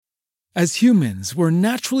As humans, we're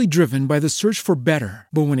naturally driven by the search for better.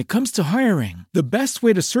 But when it comes to hiring, the best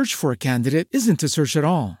way to search for a candidate isn't to search at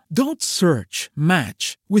all. Don't search,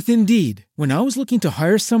 match with Indeed. When I was looking to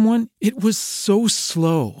hire someone, it was so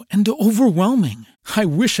slow and overwhelming. I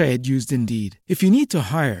wish I had used Indeed. If you need to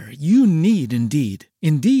hire, you need Indeed.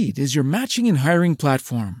 Indeed is your matching and hiring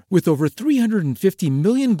platform with over 350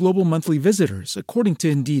 million global monthly visitors, according to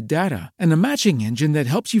Indeed data, and a matching engine that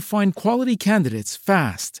helps you find quality candidates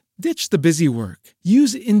fast. Ditch the busy work.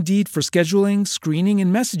 Use Indeed for scheduling, screening,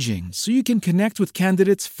 and messaging so you can connect with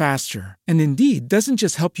candidates faster. And Indeed doesn't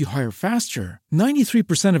just help you hire faster.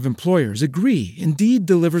 93% of employers agree Indeed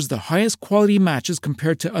delivers the highest quality matches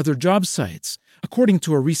compared to other job sites, according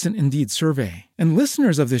to a recent Indeed survey. And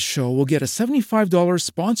listeners of this show will get a $75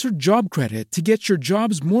 sponsored job credit to get your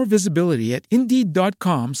jobs more visibility at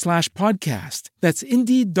Indeed.com/podcast. That's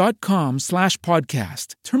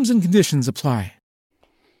Indeed.com/podcast. Terms and conditions apply.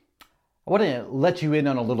 I want to let you in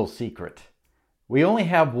on a little secret. We only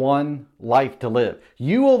have one life to live.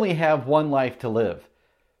 You only have one life to live.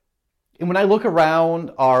 And when I look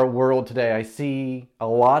around our world today, I see a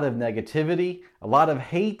lot of negativity, a lot of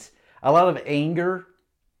hate, a lot of anger.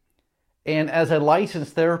 And as a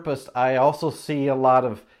licensed therapist, I also see a lot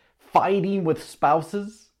of fighting with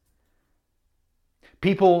spouses.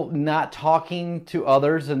 People not talking to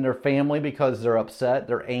others in their family because they're upset,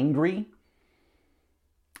 they're angry.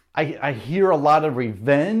 I hear a lot of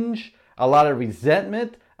revenge, a lot of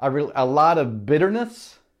resentment, a lot of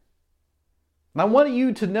bitterness. And I want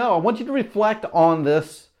you to know, I want you to reflect on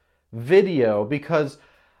this video because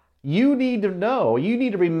you need to know, you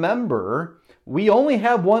need to remember, we only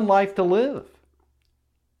have one life to live.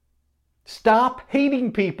 Stop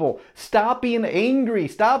hating people. Stop being angry.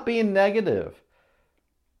 Stop being negative.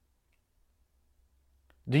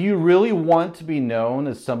 Do you really want to be known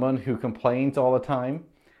as someone who complains all the time?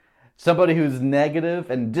 Somebody who's negative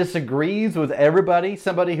and disagrees with everybody?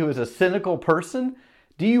 Somebody who is a cynical person?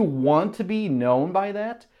 Do you want to be known by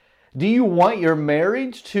that? Do you want your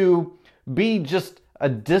marriage to be just a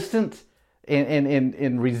distant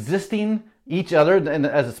in resisting each other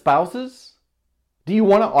as spouses? Do you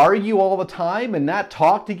want to argue all the time and not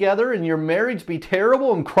talk together and your marriage be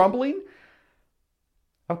terrible and crumbling?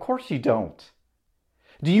 Of course you don't.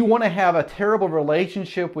 Do you want to have a terrible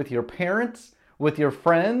relationship with your parents, with your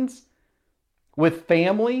friends, with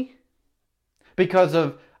family because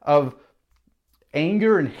of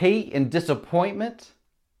anger and hate and disappointment?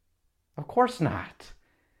 Of course not.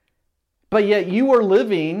 But yet you are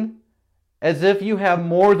living as if you have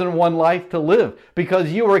more than one life to live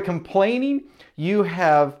because you are complaining. You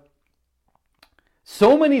have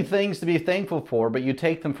so many things to be thankful for, but you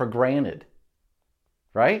take them for granted,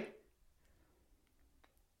 right?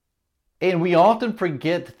 And we often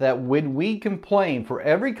forget that when we complain, for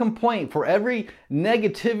every complaint, for every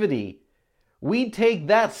negativity, we take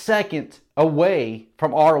that second away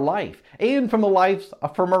from our life and from the lives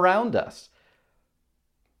from around us.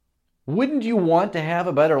 Wouldn't you want to have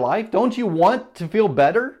a better life? Don't you want to feel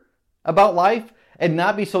better about life and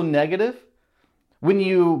not be so negative? When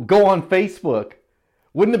you go on Facebook,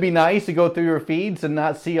 wouldn't it be nice to go through your feeds and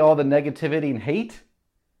not see all the negativity and hate?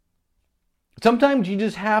 Sometimes you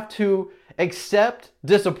just have to accept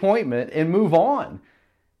disappointment and move on.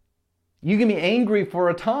 You can be angry for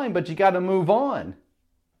a time, but you got to move on.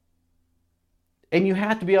 And you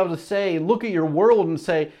have to be able to say, look at your world and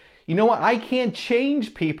say, you know what? I can't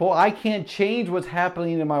change people. I can't change what's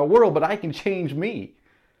happening in my world, but I can change me.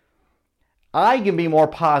 I can be more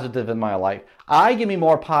positive in my life. I can be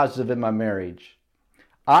more positive in my marriage.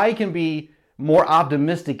 I can be more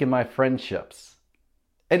optimistic in my friendships.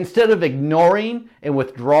 Instead of ignoring and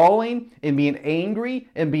withdrawing and being angry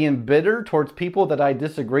and being bitter towards people that I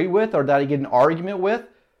disagree with or that I get in an argument with,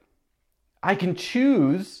 I can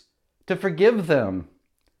choose to forgive them.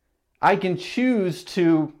 I can choose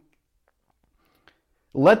to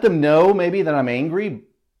let them know maybe that I'm angry,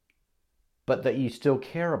 but that you still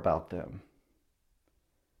care about them.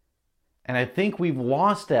 And I think we've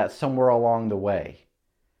lost that somewhere along the way.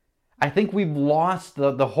 I think we've lost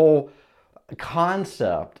the whole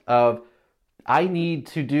concept of I need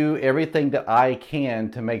to do everything that I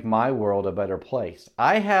can to make my world a better place.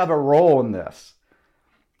 I have a role in this.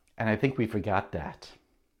 And I think we forgot that.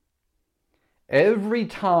 Every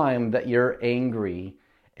time that you're angry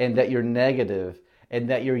and that you're negative and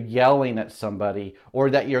that you're yelling at somebody or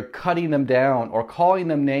that you're cutting them down or calling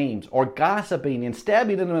them names or gossiping and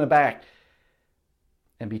stabbing them in the back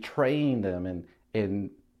and betraying them and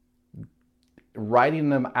writing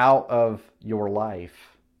them out of your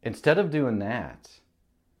life, instead of doing that,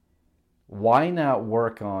 why not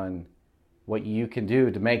work on what you can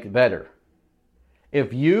do to make it better.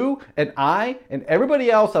 If you and I and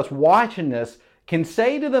everybody else that's watching this can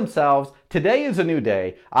say to themselves, today is a new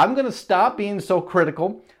day. I'm going to stop being so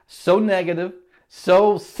critical, so negative,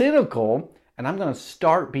 so cynical, and I'm going to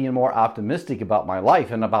start being more optimistic about my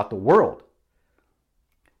life and about the world.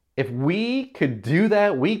 If we could do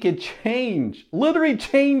that, we could change, literally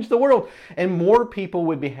change the world, and more people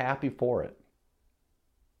would be happy for it.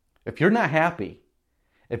 If you're not happy,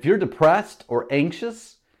 if you're depressed or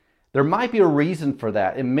anxious, there might be a reason for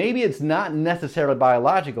that. And maybe it's not necessarily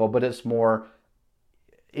biological, but it's more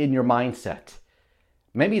in your mindset.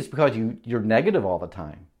 Maybe it's because you're negative all the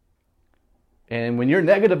time. And when you're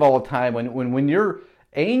negative all the time, when you're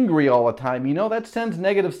angry all the time, that sends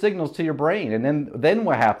negative signals to your brain. And then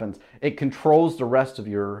what happens? It controls the rest of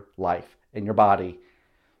your life and your body.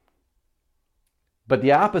 But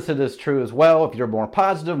the opposite is true as well. If you're more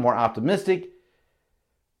positive, more optimistic,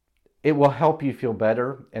 it will help you feel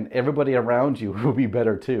better, and everybody around you will be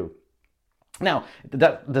better too. Now, is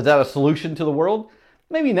that a solution to the world?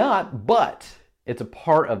 Maybe not, but it's a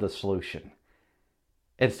part of the solution.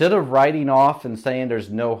 Instead of writing off and saying there's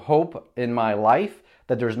no hope in my life,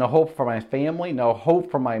 that there's no hope for my family, no hope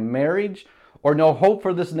for my marriage, or no hope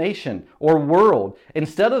for this nation or world,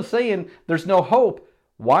 instead of saying there's no hope,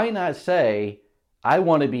 why not say, I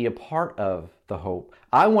want to be a part of the hope.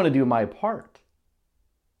 I want to do my part.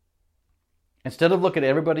 Instead of looking at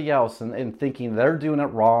everybody else and thinking they're doing it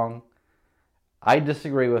wrong, I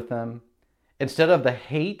disagree with them. Instead of the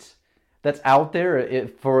hate that's out there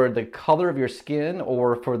for the color of your skin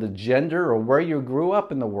or for the gender or where you grew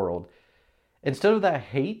up in the world, instead of that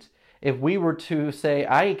hate, if we were to say,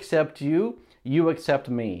 I accept you, you accept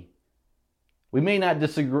me. We may not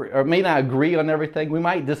disagree or may not agree on everything. We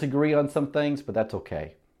might disagree on some things, but that's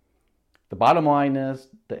okay. The bottom line is,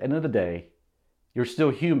 at the end of the day, you're still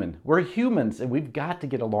human. We're humans, and we've got to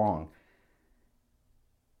get along.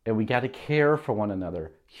 And we got to care for one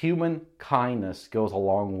another. Human kindness goes a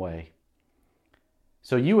long way.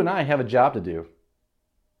 So you and I have a job to do.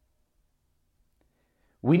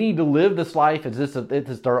 We need to live this life as if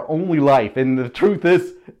it's our only life. And the truth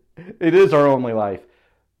is, it is our only life.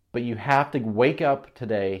 But you have to wake up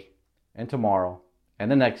today and tomorrow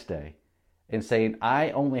and the next day and saying,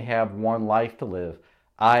 I only have one life to live.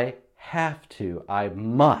 I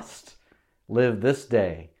must live this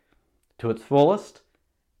day to its fullest,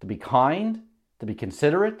 to be kind, to be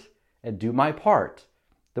considerate, and do my part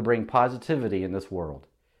to bring positivity in this world.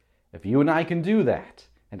 If you and I can do that,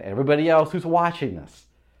 and everybody else who's watching this,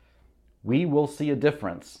 we will see a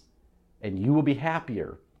difference, and you will be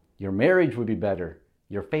happier. Your marriage will be better.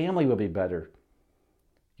 Your family will be better.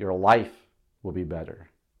 Your life will be better.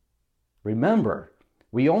 Remember,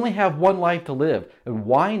 we only have one life to live, and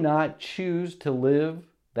why not choose to live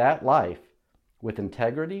that life with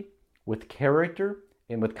integrity, with character,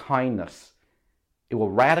 and with kindness? It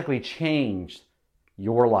will radically change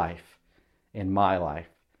your life and my life.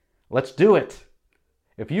 Let's do it.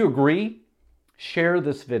 If you agree, share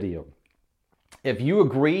this video. If you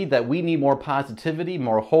agree that we need more positivity,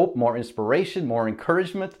 more hope, more inspiration, more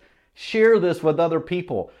encouragement, share this with other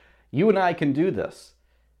people. You and I can do this.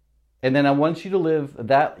 And then I want you to live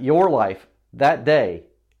your life that day,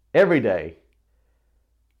 every day,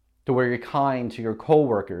 to where you're kind to your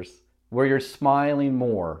coworkers, where you're smiling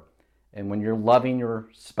more, and when you're loving your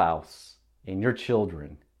spouse and your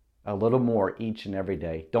children a little more each and every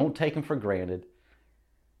day. Don't take them for granted.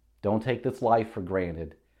 Don't take this life for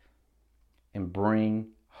granted. And bring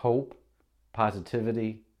hope,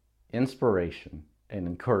 positivity, inspiration, and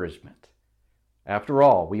encouragement. After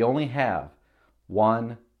all, we only have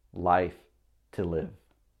one life to live.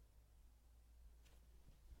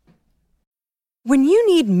 When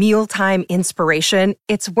you need mealtime inspiration,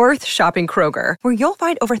 it's worth shopping Kroger, where you'll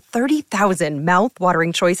find over 30,000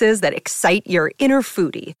 mouth-watering choices that excite your inner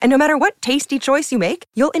foodie. And no matter what tasty choice you make,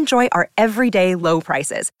 you'll enjoy our everyday low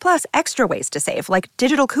prices, plus extra ways to save, like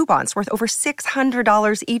digital coupons worth over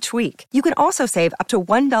 $600 each week. You can also save up to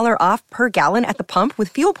 $1 off per gallon at the pump with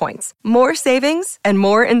fuel points. More savings and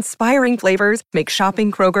more inspiring flavors make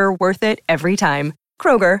shopping Kroger worth it every time.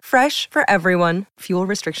 Kroger, fresh for everyone. Fuel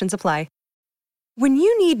restrictions apply. When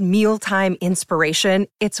you need mealtime inspiration,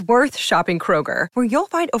 it's worth shopping Kroger, where you'll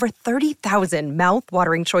find over 30,000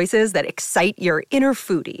 mouth-watering choices that excite your inner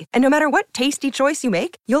foodie. And no matter what tasty choice you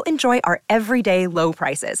make, you'll enjoy our everyday low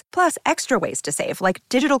prices, plus extra ways to save, like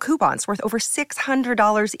digital coupons worth over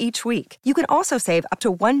 $600 each week. You can also save up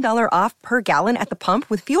to $1 off per gallon at the pump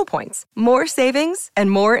with fuel points. More savings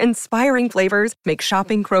and more inspiring flavors make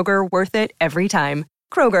shopping Kroger worth it every time.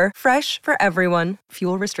 Kroger, fresh for everyone.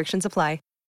 Fuel restrictions apply.